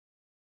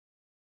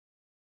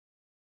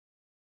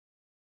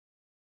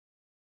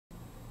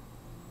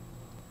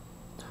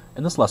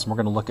In this lesson, we're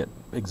going to look at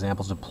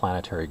examples of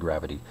planetary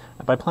gravity.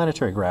 And by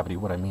planetary gravity,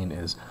 what I mean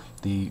is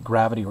the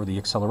gravity or the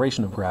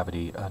acceleration of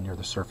gravity near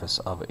the surface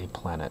of a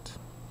planet.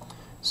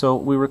 So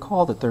we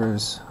recall that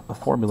there's a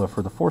formula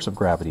for the force of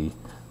gravity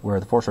where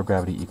the force of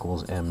gravity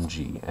equals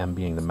mg, m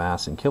being the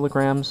mass in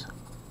kilograms,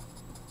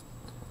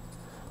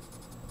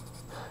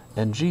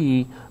 and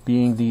g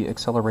being the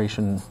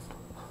acceleration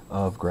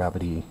of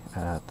gravity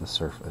at the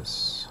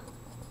surface.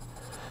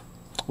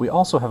 We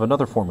also have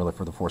another formula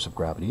for the force of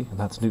gravity, and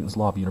that's Newton's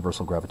law of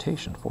universal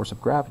gravitation. Force of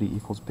gravity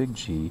equals big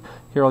G.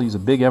 Here I'll use a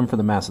big M for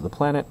the mass of the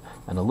planet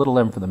and a little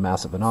m for the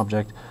mass of an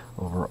object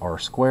over r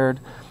squared,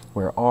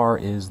 where r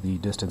is the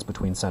distance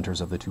between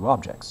centers of the two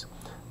objects.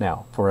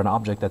 Now, for an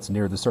object that's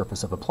near the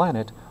surface of a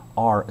planet,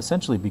 r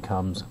essentially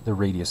becomes the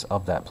radius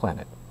of that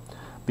planet.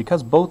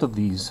 Because both of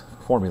these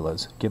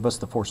formulas give us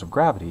the force of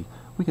gravity,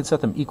 we can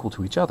set them equal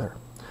to each other.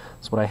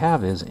 So what I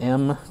have is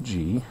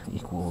mg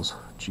equals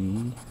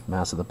g,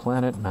 mass of the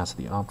planet, mass of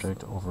the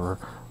object, over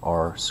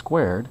r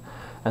squared.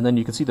 And then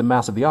you can see the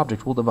mass of the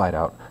object will divide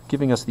out,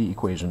 giving us the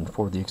equation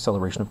for the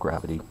acceleration of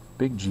gravity,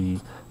 big G,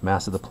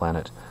 mass of the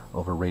planet,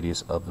 over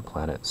radius of the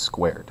planet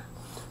squared.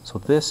 So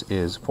this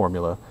is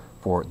formula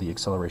for the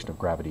acceleration of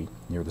gravity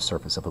near the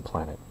surface of a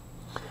planet.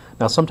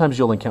 Now sometimes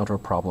you'll encounter a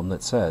problem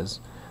that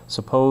says,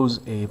 suppose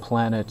a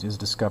planet is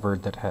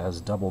discovered that has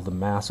double the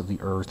mass of the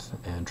Earth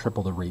and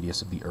triple the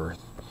radius of the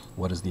Earth.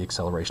 What is the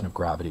acceleration of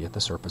gravity at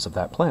the surface of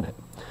that planet?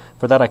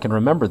 For that I can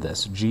remember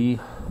this, g,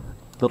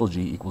 little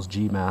g equals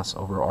g mass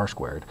over r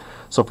squared.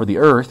 So for the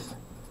Earth,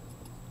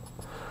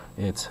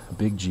 it's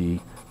big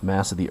G,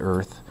 mass of the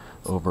Earth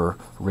over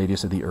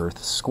radius of the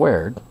Earth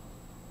squared.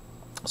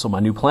 So my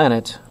new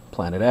planet,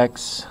 planet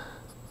X,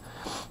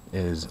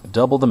 is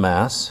double the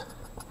mass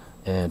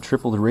and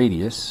triple the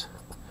radius.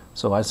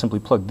 So I simply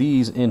plug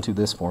these into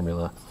this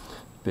formula,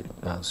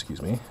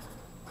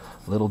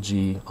 little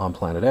g on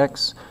planet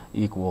X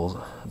equals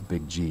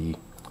big G,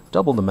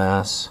 double the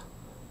mass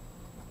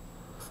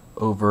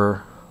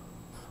over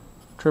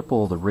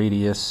triple the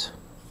radius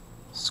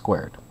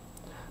squared.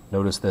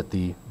 Notice that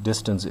the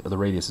distance of the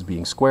radius is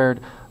being squared,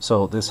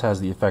 so this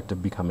has the effect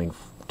of becoming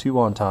 2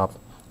 on top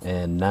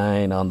and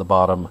 9 on the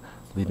bottom,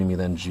 leaving me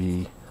then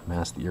G,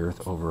 mass of the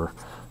Earth, over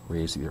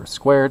radius of the Earth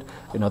squared.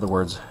 In other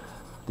words,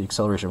 the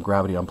acceleration of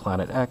gravity on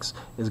planet X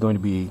is going to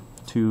be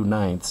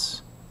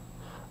 2/9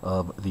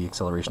 of the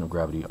acceleration of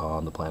gravity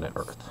on the planet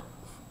Earth.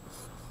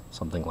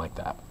 Something like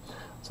that.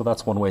 So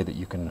that's one way that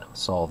you can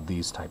solve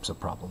these types of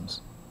problems.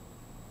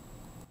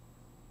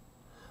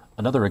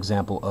 Another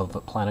example of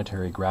a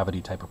planetary gravity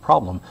type of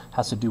problem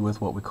has to do with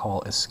what we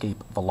call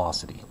escape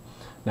velocity.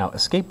 Now,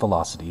 escape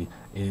velocity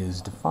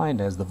is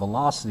defined as the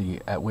velocity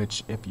at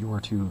which, if you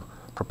were to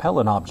propel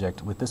an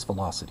object with this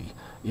velocity,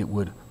 it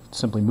would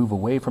simply move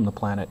away from the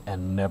planet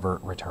and never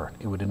return.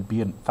 It would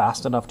be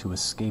fast enough to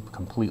escape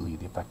completely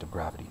the effect of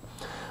gravity.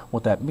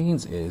 What that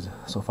means is,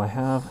 so if I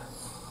have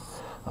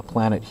a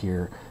planet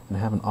here and I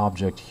have an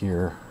object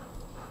here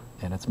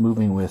and it's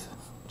moving with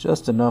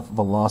just enough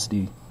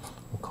velocity,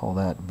 we'll call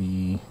that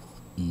V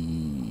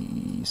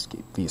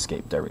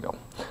escape, there we go.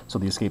 So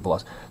the escape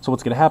velocity. So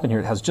what's going to happen here,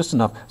 it has just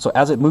enough, so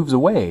as it moves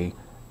away,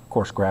 of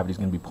course gravity is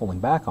going to be pulling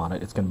back on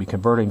it, it's going to be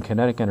converting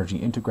kinetic energy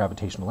into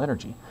gravitational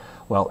energy.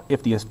 Well,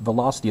 if the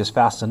velocity is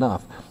fast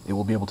enough, it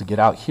will be able to get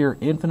out here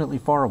infinitely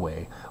far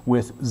away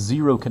with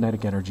 0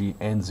 kinetic energy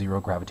and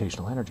 0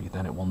 gravitational energy.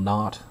 Then it will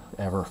not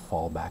ever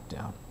fall back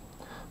down.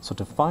 So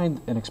to find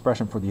an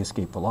expression for the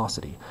escape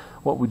velocity,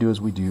 what we do is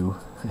we do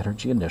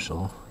energy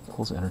initial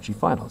equals energy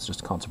final. It's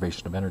just a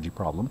conservation of energy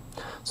problem.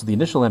 So the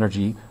initial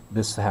energy,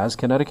 this has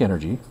kinetic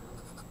energy,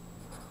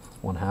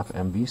 1/2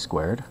 mv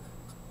squared,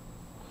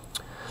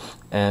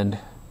 and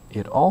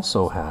it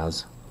also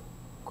has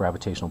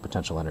gravitational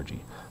potential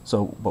energy.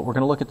 So, but we're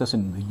going to look at this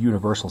in the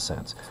universal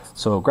sense.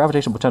 So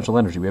gravitational potential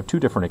energy, we have two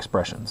different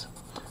expressions.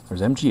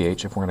 There's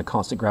mgh if we're in a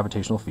constant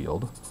gravitational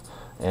field,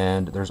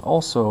 and there's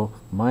also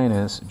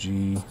minus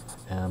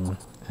gmm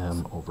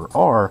over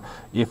r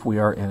if we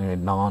are in a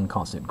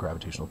non-constant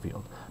gravitational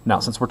field. Now,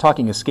 since we're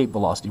talking escape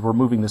velocity, we're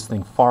moving this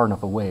thing far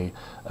enough away,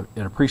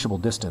 an appreciable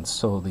distance,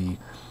 so the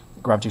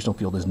gravitational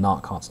field is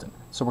not constant.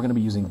 So we're going to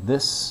be using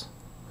this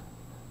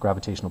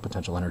gravitational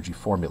potential energy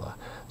formula.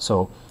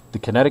 So the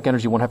kinetic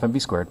energy 1/2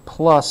 mv squared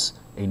plus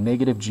a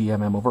negative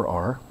gmm over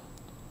r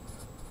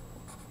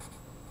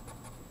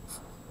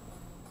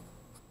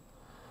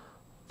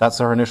that's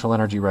our initial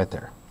energy right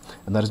there.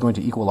 And that is going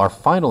to equal our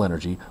final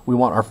energy. We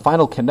want our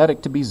final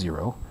kinetic to be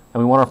 0,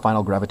 and we want our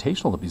final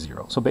gravitational to be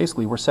 0. So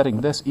basically we're setting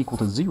this equal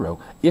to 0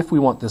 if we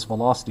want this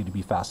velocity to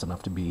be fast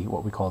enough to be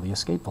what we call the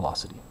escape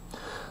velocity.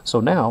 So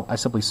now I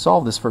simply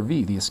solve this for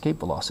v, the escape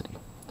velocity.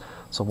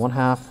 So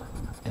 1/2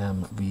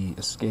 mv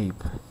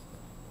escape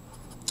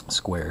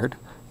squared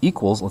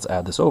equals, let's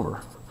add this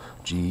over,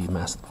 g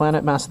mass of the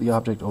planet, mass of the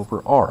object,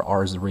 over r.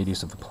 R is the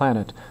radius of the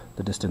planet,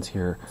 the distance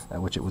here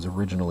at which it was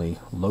originally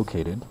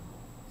located.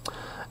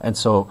 And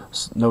so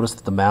notice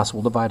that the mass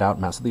will divide out,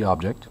 mass of the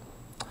object,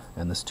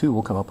 and this 2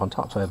 will come up on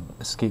top. So I have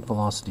escape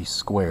velocity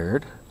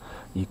squared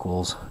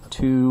equals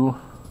 2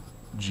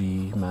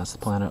 g mass of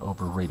the planet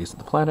over radius of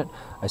the planet.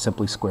 I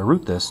simply square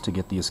root this to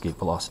get the escape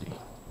velocity.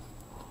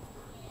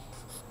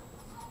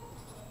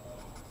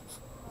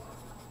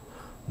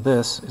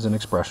 This is an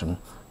expression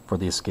for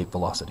the escape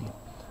velocity.